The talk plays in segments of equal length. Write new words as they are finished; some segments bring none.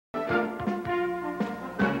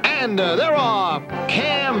And they're off.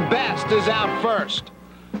 Cam Best is out first.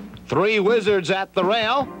 Three Wizards at the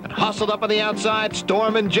rail, and hustled up on the outside,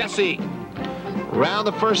 Storm and Jesse. Round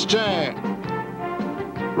the first turn.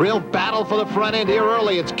 Real battle for the front end here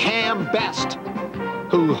early. It's Cam Best,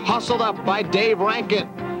 who hustled up by Dave Rankin.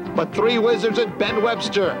 But Three Wizards and Ben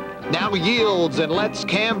Webster now yields and lets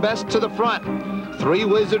Cam Best to the front. Three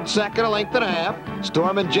Wizards second, a length and a half.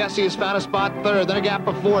 Storm and Jesse has found a spot third. Then a gap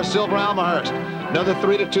before, Silver Almahurst. Another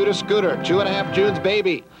 3-2 to Scooter. 2.5 June's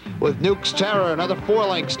Baby with Nuke's Terror. Another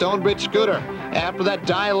 4-length Stonebridge Scooter. After that,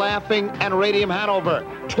 Die Laughing and Radium Hanover.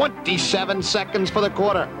 27 seconds for the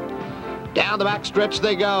quarter. Down the back stretch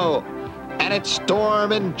they go. And it's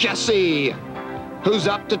Storm and Jesse, who's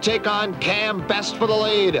up to take on Cam Best for the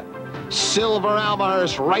lead. Silver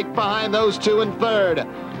Almahurst right behind those two in third.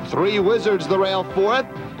 Three Wizards the rail fourth.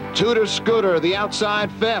 Tudor Scooter the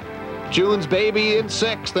outside fifth. June's Baby in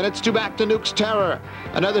sixth, and it's two back to Nuke's Terror.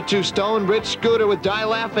 Another two Stonebridge Scooter with Die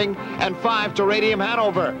Laughing, and 5 to Radium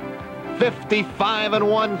Hanover.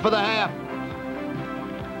 55-1 for the half.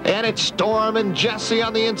 And it's Storm and Jesse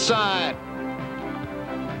on the inside.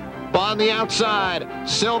 On the outside,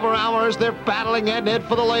 Silver Hours, they're battling head-to-head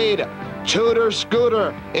for the lead. Tudor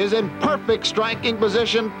Scooter is in perfect striking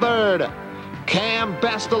position third. Cam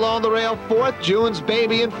Best along the rail fourth. June's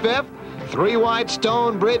Baby in fifth. Three wide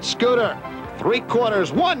Stonebridge Scooter.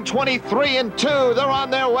 3/4, 1:23-2. They're on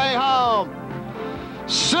their way home.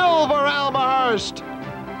 Silver Almahurst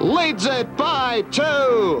leads it by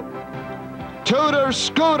 2. Tudor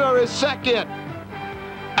Scooter is second.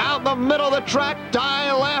 Out in the middle of the track,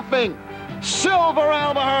 Die Laughing. Silver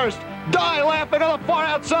Almahurst. Die Laughing on the far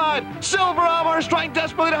outside. Silver Almahurst trying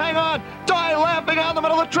desperately to hang on. Die Laughing out in the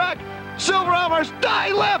middle of the track. Silver Almahurst,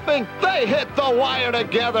 Die Laughing. They hit the wire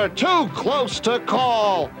together. Too close to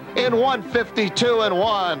call in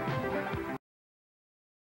 1:52-1.